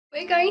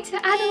We're going to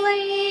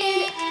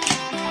Adelaide!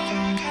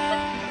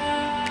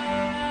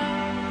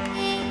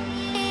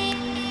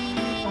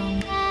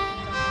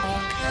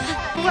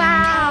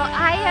 Wow,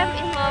 I am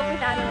in love with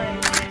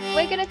Adelaide.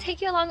 We're gonna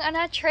take you along on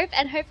our trip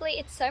and hopefully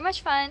it's so much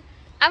fun.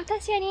 I'm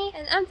Tasyani.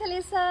 And I'm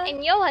Talisa.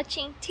 And you're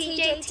watching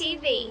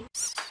TJTV.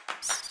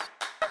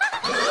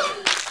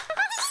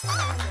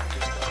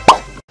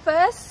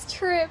 First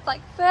trip,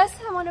 like first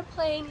time on a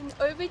plane in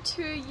over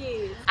 2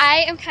 years.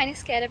 I am kind of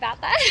scared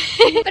about that,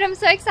 but I'm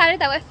so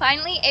excited that we're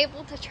finally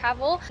able to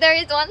travel. There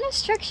is one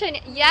restriction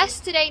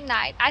yesterday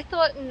night. I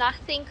thought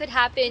nothing could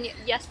happen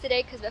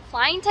yesterday because we're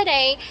flying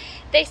today.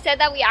 They said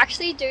that we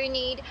actually do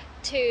need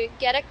to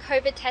get a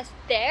COVID test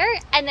there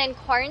and then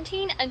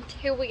quarantine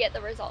until we get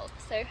the results.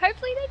 So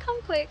hopefully they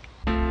come quick.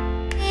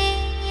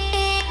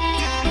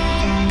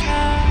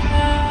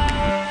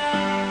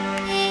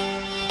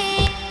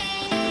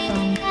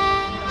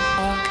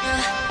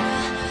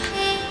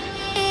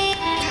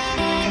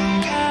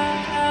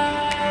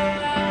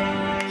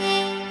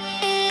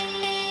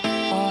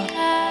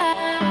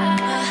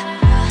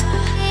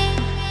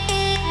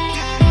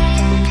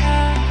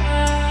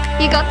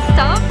 You got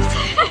stopped?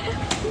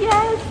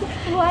 Yes!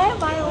 Why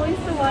am I always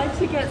the one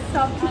to get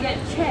stopped to get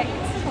checked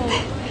for?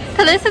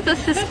 So this is a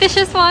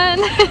suspicious one.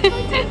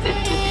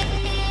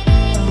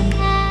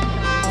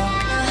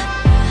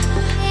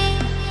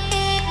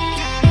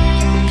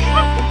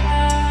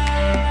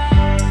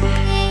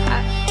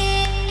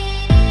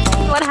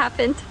 What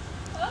happened?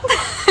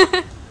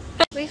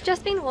 We've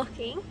just been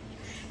walking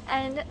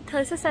and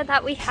Talisa said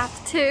that we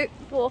have to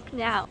walk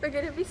now. We're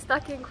going to be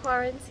stuck in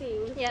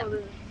quarantine. Yeah.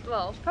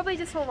 Well, probably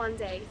just for 1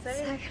 day.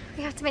 So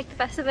we have to make the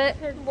best of it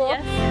and walk.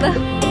 Yes.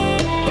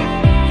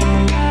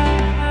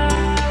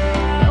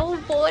 We're all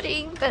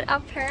boarding, but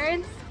our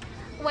parents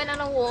went on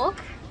a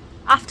walk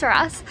after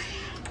us.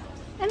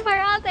 And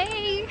where are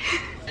they?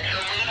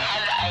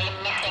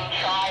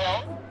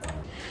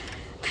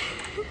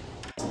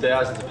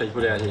 Thousands of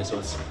people down here, so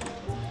it's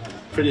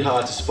pretty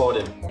hard to spot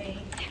him.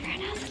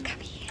 Everyone else is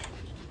coming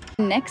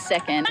in. Next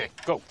second. Okay,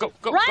 go, go,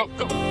 go, Run.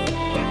 go, go.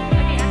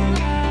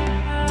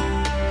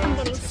 I'm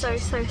getting so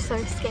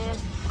scared.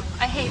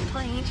 I hate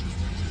planes.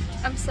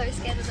 I'm so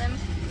scared of them.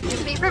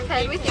 Just be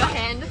prepared with your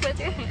hand. With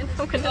your hand.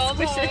 I'm gonna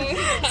squish it.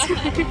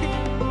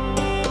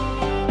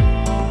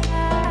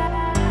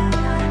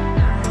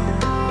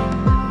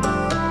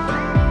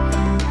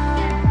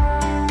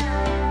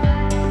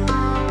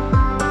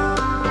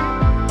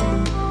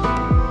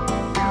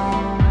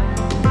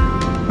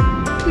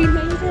 we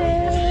made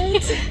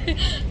it!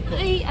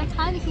 I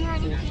can't hear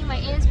anything. My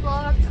ears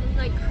blocked. I'm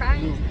like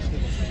crying.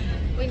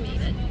 We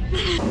made it. We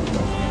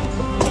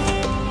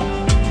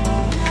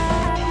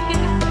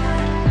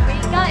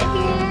got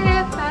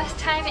here. First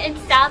time in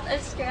South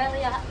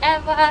Australia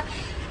ever.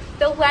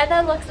 The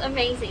weather looks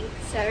amazing.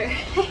 So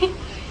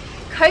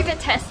COVID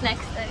test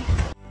next day.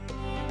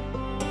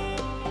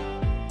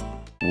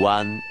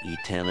 One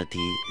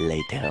eternity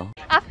later.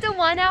 After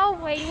 1 hour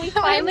waiting, we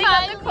finally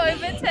got the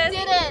COVID test.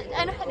 Did it,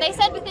 and they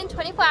said within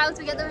 24 hours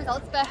we get the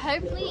results, but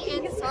hopefully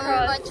it's so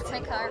much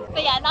quicker.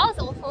 But yeah, that was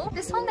awful.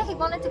 This one they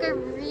wanted to go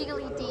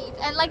really deep,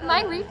 and like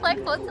my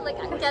reflex was to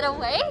like get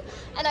away,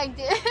 and I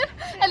did,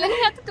 and then we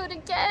had to do it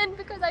again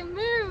because I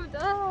moved.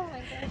 Oh my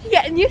gosh.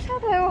 Yeah, New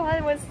South Wales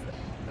one was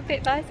a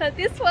bit nicer.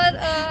 This one,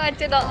 I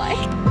did not like.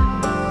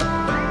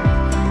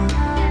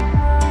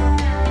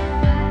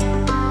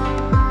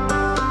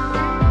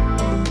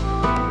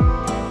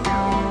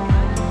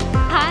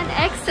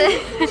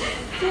 Exit.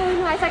 So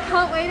nice. I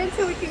can't wait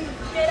until we can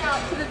get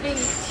out to the beach.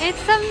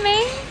 It's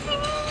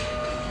amazing.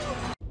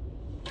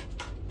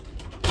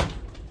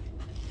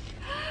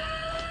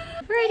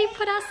 We've already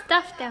put our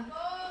stuff down.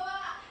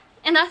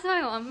 And that's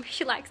my mom.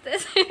 She likes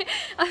this. And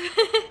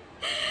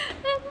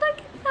look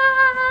at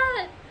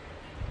that.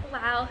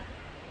 Wow.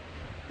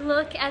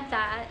 Look at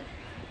that.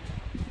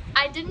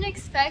 I didn't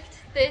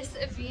expect this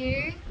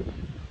view.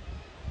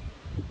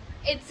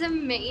 It's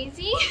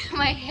amazing.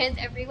 My hair's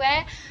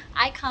everywhere.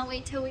 I can't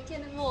wait till we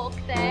can walk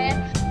there.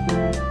 We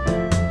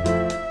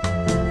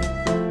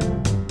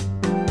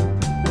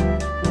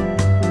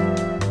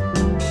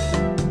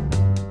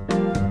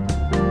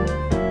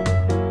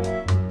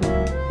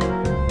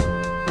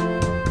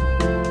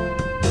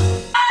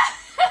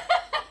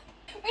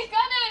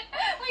got it!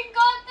 We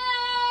got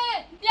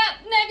it! Yep,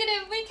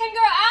 negative. We can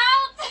go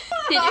out!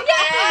 Did you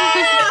get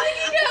it? We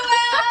can go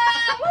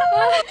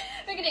out!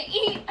 We're gonna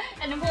eat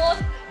and walk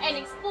and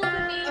explore the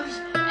beach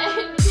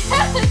and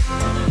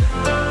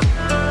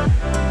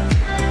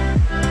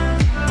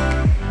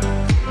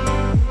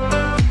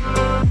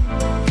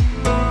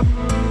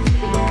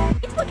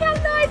Look how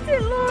nice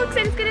it looks,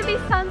 and it's gonna be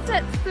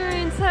sunset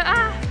soon, so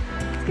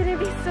it's gonna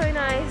be so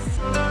nice.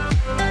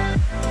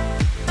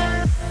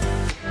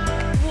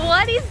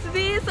 What is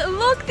this?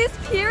 Look, this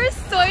pier is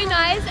so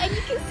nice, and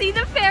you can see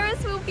the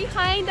Ferris wheel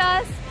behind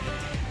us.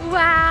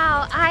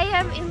 Wow, I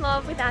am in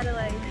love with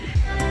Adelaide.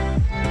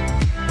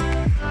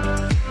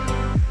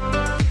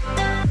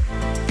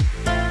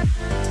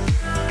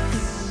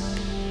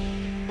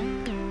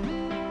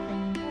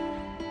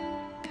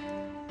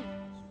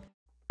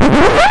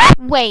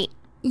 Wait,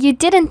 you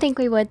didn't think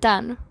we were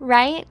done,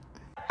 right?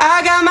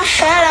 I got my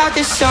head out the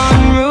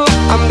sunroof,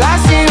 I'm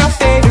blasting our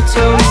favorite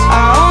tunes.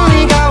 I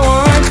only got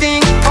one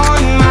thing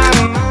on my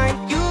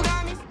mind. You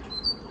got me.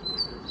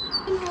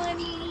 Good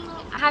morning.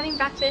 Having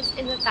breakfast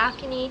in the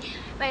balcony.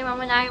 My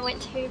mom and I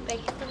went to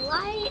Bake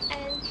Delight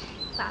and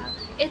wow,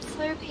 it's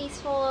so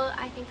peaceful.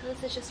 I think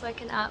Alyssa's just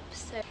woken up,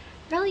 so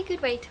really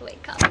good way to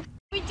wake up.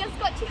 We just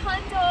got to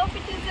Hahndorf,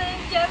 which is a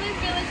German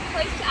village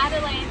close to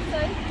Adelaide, so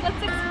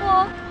let's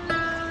explore.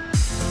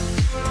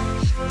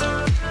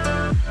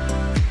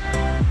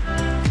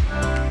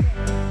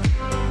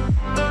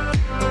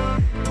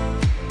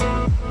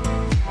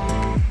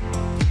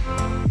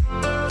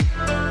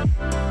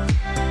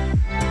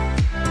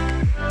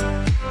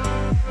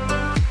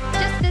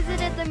 Just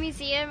visited the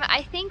museum.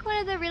 I think one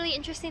of the really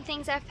interesting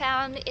things I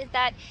found is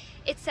that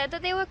it said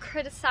that they were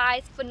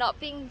criticized for not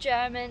being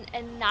German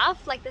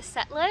enough, like the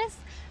settlers,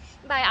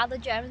 by other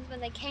Germans when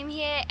they came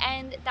here,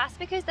 and that's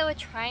because they were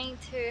trying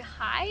to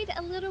hide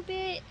a little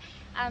bit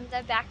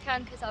their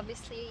background, because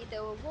obviously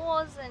there were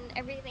wars and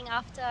everything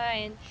after,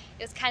 and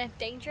it was kind of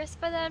dangerous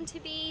for them to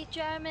be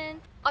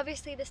German.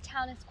 Obviously this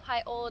town is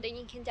quite old and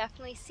you can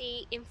definitely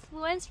see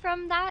influence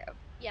from that,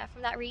 yeah,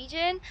 from that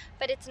region,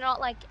 but it's not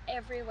like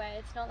everywhere.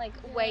 It's not like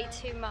way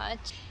too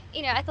much.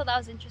 You know, I thought that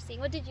was interesting.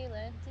 What did you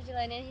learn? Did you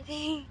learn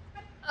anything?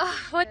 Oh,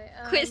 what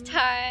quiz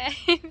time?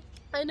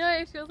 I know,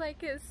 it feels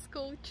like a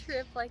school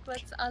trip, like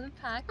let's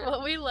unpack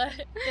what we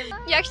learned.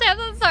 You actually have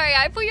to, sorry,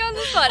 I put you on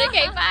the spot.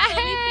 Okay,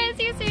 bye.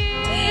 See you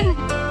soon.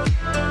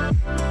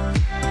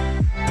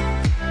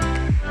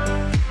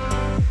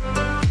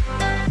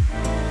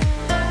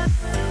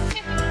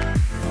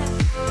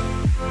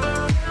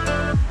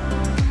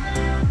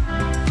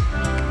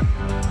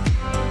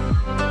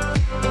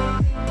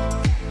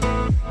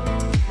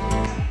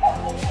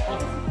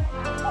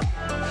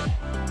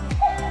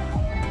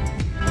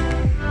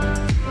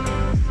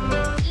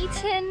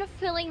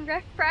 Feeling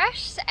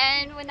refreshed,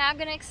 and we're now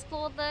going to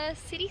explore the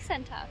city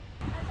centre.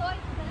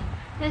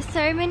 There's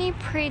so many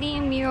pretty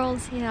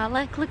murals here.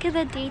 Like, look at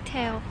the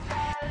detail.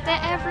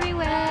 They're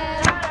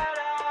everywhere.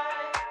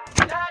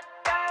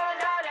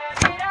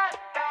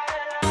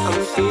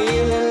 I'm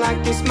feeling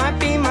like this might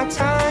be my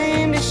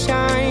time to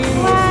shine.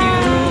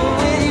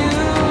 With you.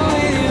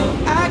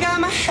 I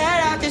got my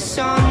head out the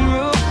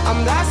sunroof,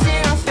 I'm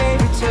blasting our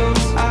favorite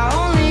tunes. I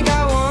only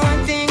got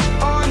one thing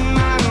on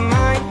my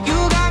mind.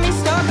 You got me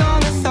stuck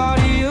on the thought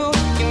of you.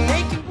 You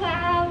make it.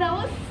 Wow, that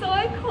was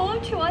so cool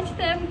to watch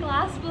them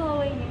glass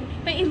blowing.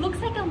 But it looks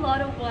like a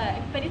lot of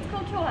work, but it's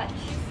cool to watch.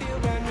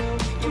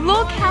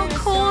 Look how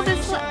cool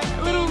this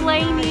little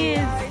lane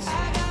is.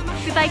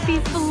 With like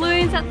these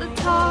balloons at the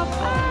top.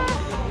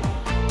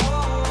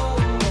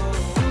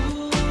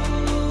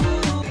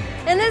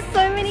 And there's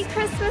so many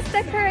Christmas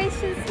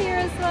decorations here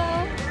as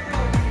well.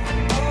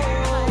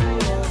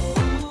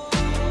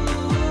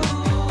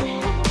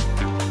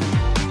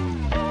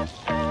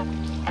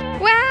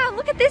 Wow,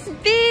 look at this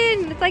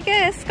bin! It's like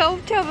a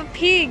sculpture of a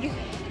pig.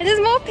 And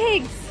there's more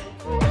pigs.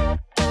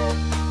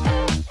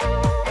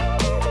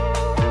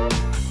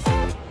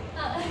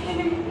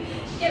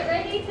 Get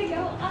ready to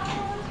go up.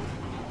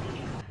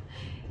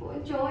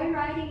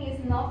 Joyriding is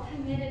not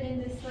permitted in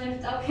this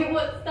lift. Okay,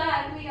 what's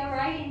that? We are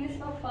riding this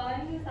for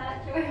fun. Is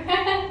that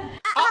joyride?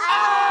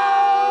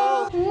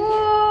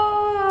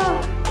 Whoa!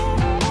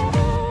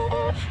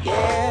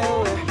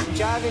 Yeah, we're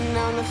driving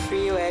down the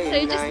freeway.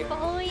 So just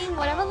following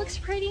whatever looks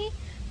pretty,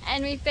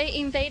 and we've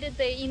invaded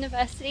the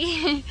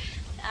university.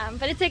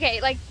 But it's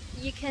okay, like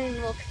you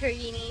can walk through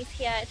unis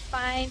here, it's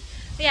fine.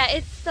 But yeah,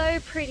 it's so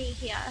pretty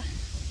here.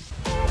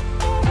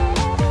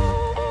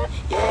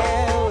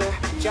 Yeah, we're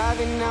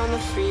driving down the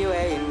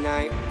freeway at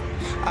night.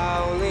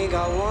 I only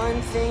got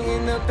one thing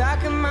in the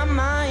back of my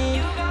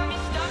mind.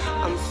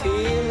 I'm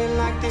feeling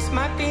like this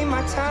might be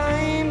my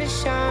time to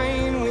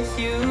shine. With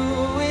you.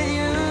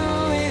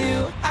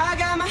 I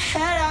got my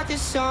head out the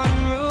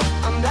sunroof,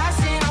 I'm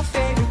blasting our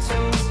favorite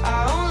tunes.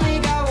 I only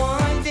got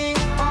one thing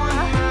on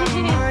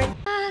my mind.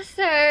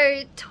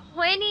 So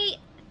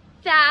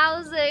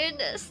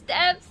 20,000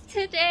 steps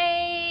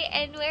today,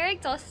 and we're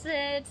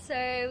exhausted,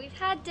 so we've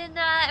had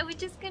dinner and we're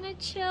just gonna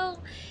chill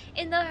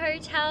in the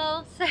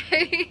hotel. So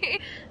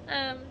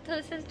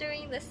Tosa's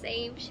doing the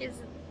same.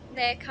 She's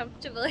there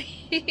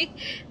comfortably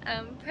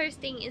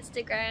posting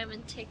Instagram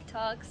and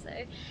TikTok,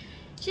 so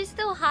she's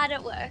still hard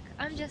at work.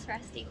 I'm just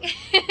resting.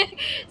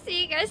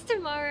 See you guys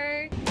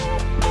tomorrow.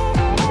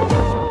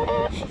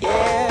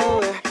 Yeah,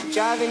 we're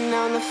driving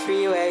down the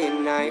freeway at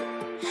night.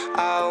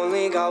 I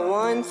only got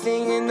one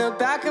thing in the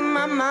back of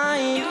my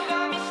mind.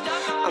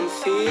 I'm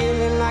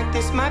feeling like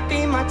this might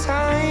be my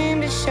time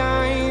to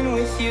shine.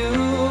 With you.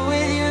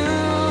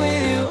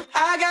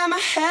 I got my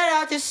head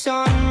out the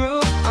sunroof.